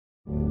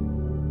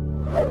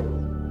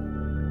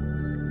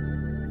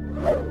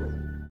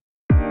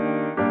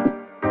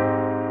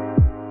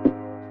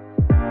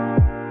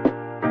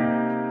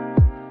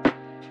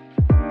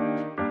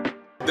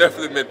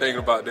definitely been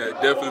thinking about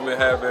that. Definitely been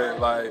having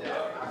like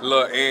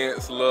little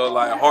ants, little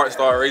like heart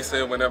start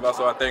racing whenever I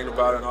start thinking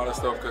about it and all that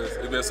stuff because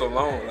it's been so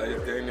long. Like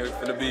it's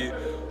gonna be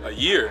a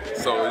year,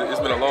 so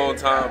it's been a long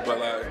time. But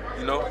like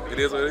you know, it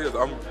is what it is.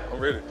 I'm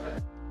ready.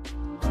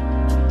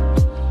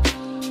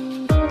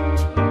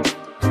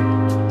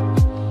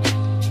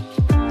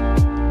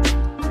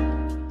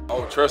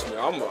 Trust me,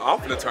 I'm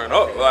gonna turn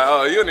up. Like,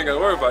 oh, you ain't gotta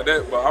worry about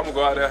that. But I'm gonna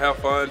go out there, have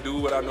fun, do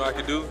what I know I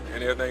can do,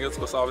 and everything else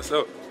will solve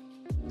itself.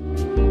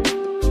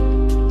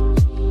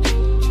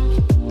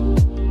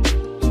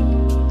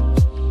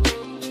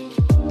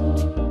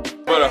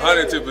 But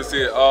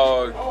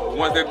 110%.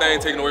 Once that thing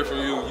taken away from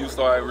you, you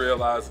start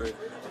realizing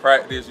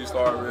practice. You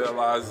start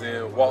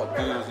realizing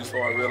walkthroughs. You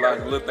start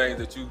realizing little things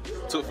that you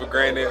took for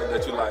granted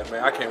that you like,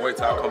 man, I can't wait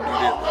till I come do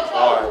this.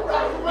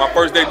 Or my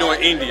first day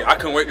doing Indy, I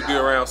couldn't wait to be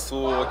around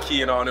Sewell,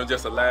 Key, and all them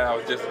just to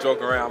laugh, just joke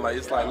around. Like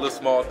it's like little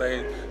small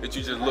things that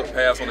you just look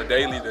past on the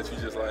daily that you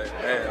just like,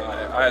 man,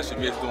 I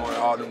actually miss doing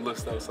all them little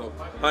stuff. So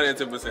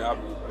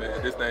 110%,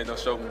 man, this thing don't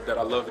show me that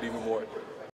I love it even more.